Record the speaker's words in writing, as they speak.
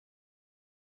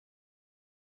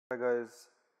Hi guys,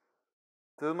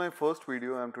 this is my first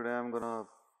video and today I'm gonna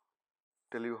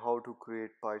tell you how to create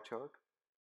pie chart.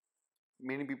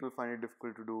 Many people find it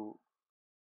difficult to do,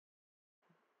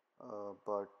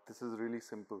 but this is really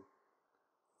simple.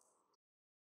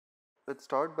 Let's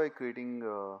start by creating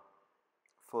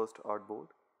first artboard.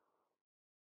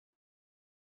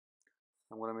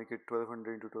 I'm gonna make it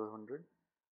 1200 into 1200.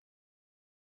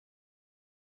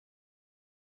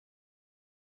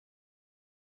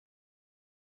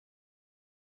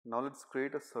 Now let's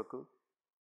create a circle.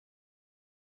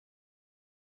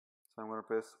 So I'm gonna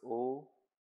press O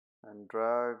and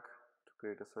drag to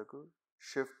create a circle.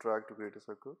 Shift drag to create a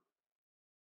circle.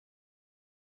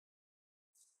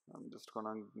 I'm just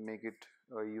gonna make it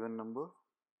a even number.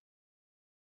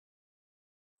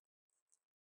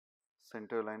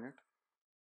 Center line it.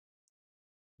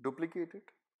 Duplicate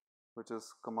it, which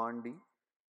is Command D,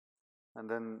 and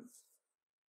then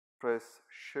press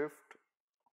Shift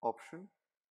Option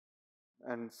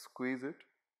and squeeze it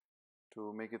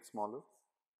to make it smaller.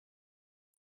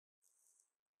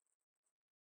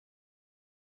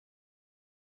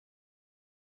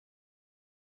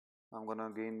 I'm gonna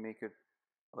again make it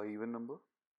a even number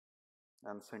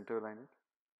and center line it.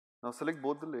 Now select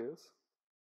both the layers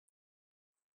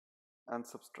and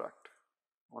subtract.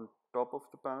 On top of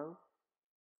the panel,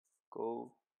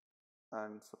 go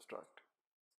and subtract.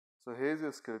 So here's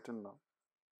your skeleton now.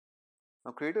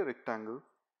 Now create a rectangle,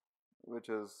 which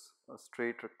is a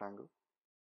straight rectangle.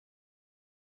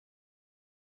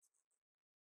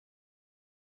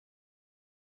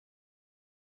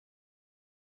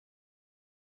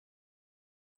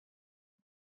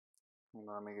 I'm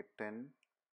gonna make it 10.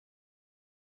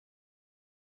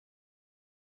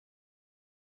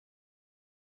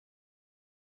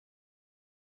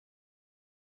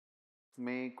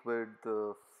 Make width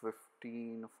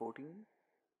 15 or 14.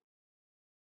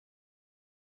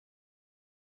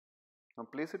 Now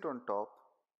place it on top,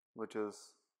 which is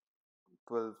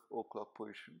 12 o'clock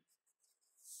position.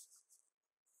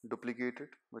 Duplicate it,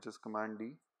 which is Command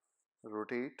D.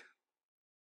 Rotate.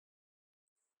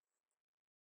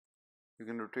 You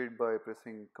can rotate by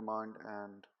pressing Command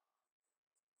and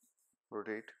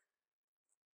rotate.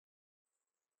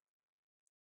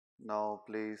 Now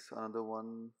place another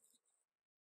one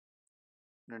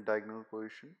in a diagonal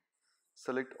position.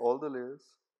 Select all the layers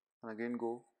and again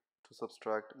go to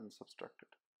subtract and subtract it.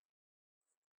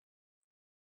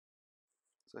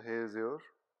 So here is your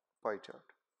pie chart.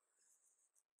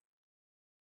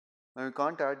 Now you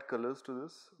can't add colors to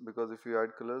this because if you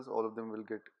add colors, all of them will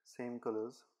get same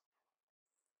colors.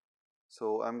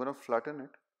 So I'm going to flatten it.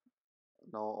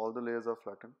 Now all the layers are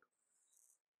flattened.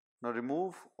 Now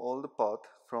remove all the path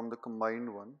from the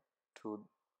combined one to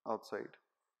outside.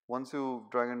 Once you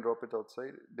drag and drop it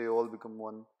outside, they all become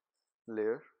one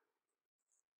layer.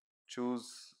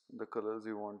 Choose the colors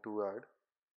you want to add.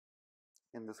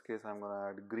 In this case, I'm going to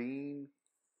add green,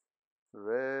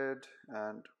 red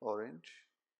and orange.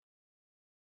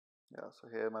 Yeah, so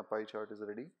here my pie chart is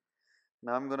ready.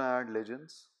 Now I'm going to add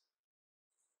legends,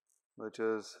 which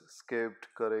is skipped,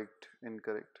 correct,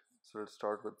 incorrect. So let's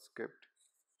start with skipped.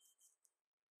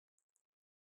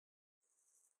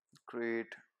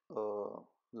 Create a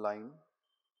line,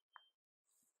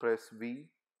 press V.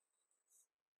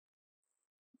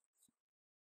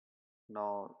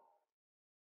 Now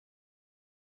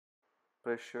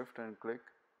press shift and click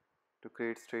to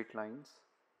create straight lines.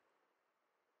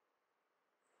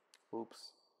 Oops,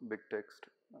 big text.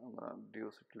 I'm going to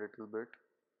reduce it a little bit.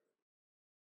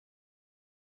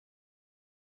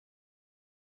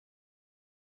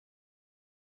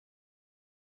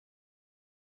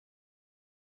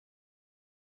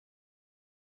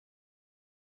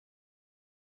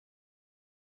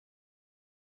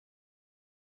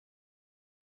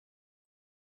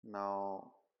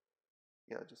 Now,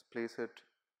 yeah, just place it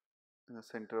in the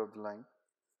center of the line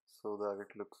so that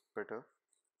it looks better.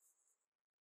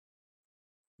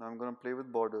 Now I'm going to play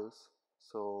with borders.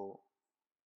 So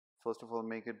first of all,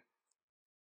 make it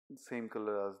same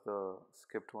color as the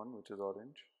skipped one, which is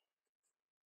orange.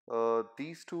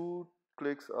 These two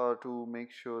clicks are to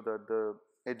make sure that the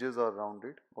edges are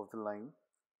rounded of the line.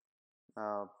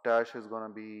 Dash is going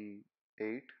to be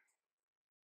 8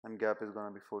 and gap is going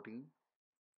to be 14.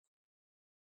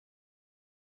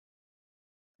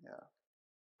 Yeah,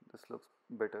 this looks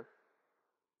better.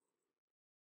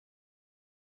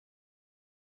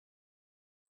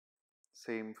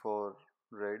 Same for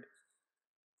red.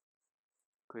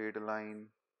 Create a line.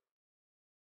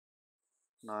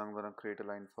 Now I'm going to create a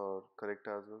line for correct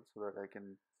as well so that I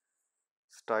can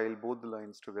style both the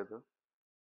lines together.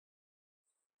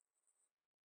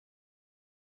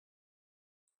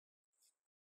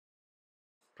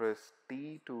 Press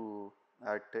T to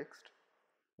add text,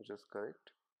 which is correct,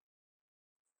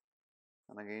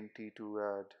 and again T to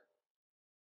add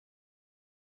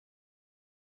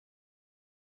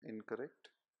incorrect.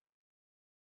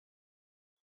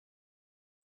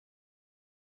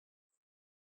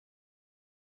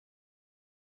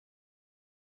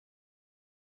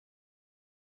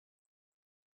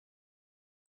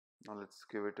 Now let's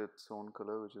give it its own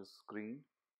color, which is green,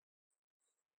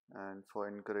 and for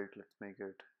incorrect let's make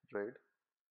it red.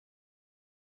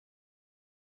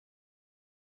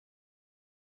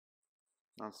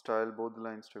 Now style both the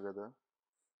lines together.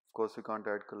 Of course we can't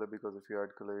add color because if you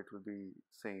add color it will be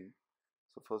same.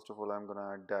 So first of all I'm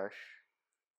gonna add dash,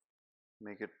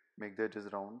 make the edges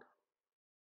round,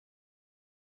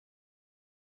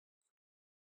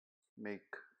 make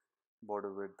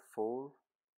border width 4,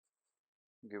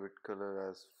 give it color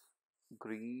as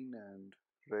green and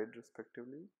red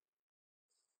respectively.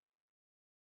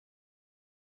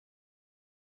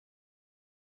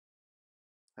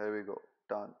 Here we go,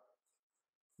 done.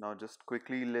 Now just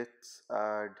quickly let's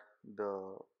add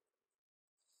the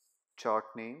chart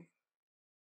name,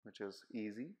 which is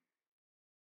easy.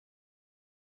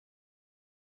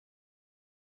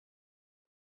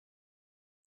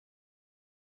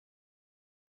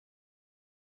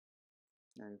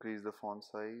 Increase the font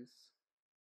size,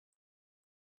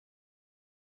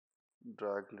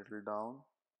 drag a little down,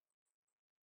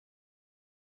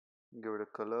 give it a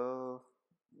color,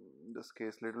 in this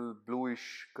case little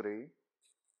bluish gray.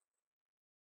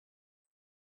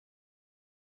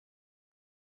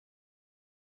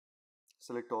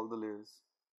 Select all the layers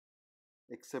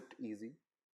except easy,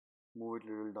 move it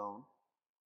a little down.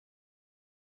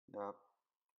 Yep,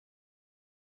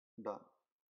 done.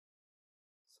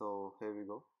 So here we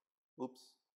go. Oops.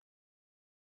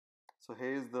 So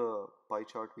here is the pie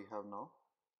chart we have now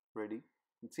ready.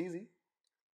 It's easy.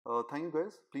 Thank you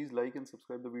guys. Please like and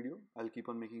subscribe the video. I'll keep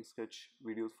on making sketch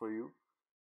videos for you.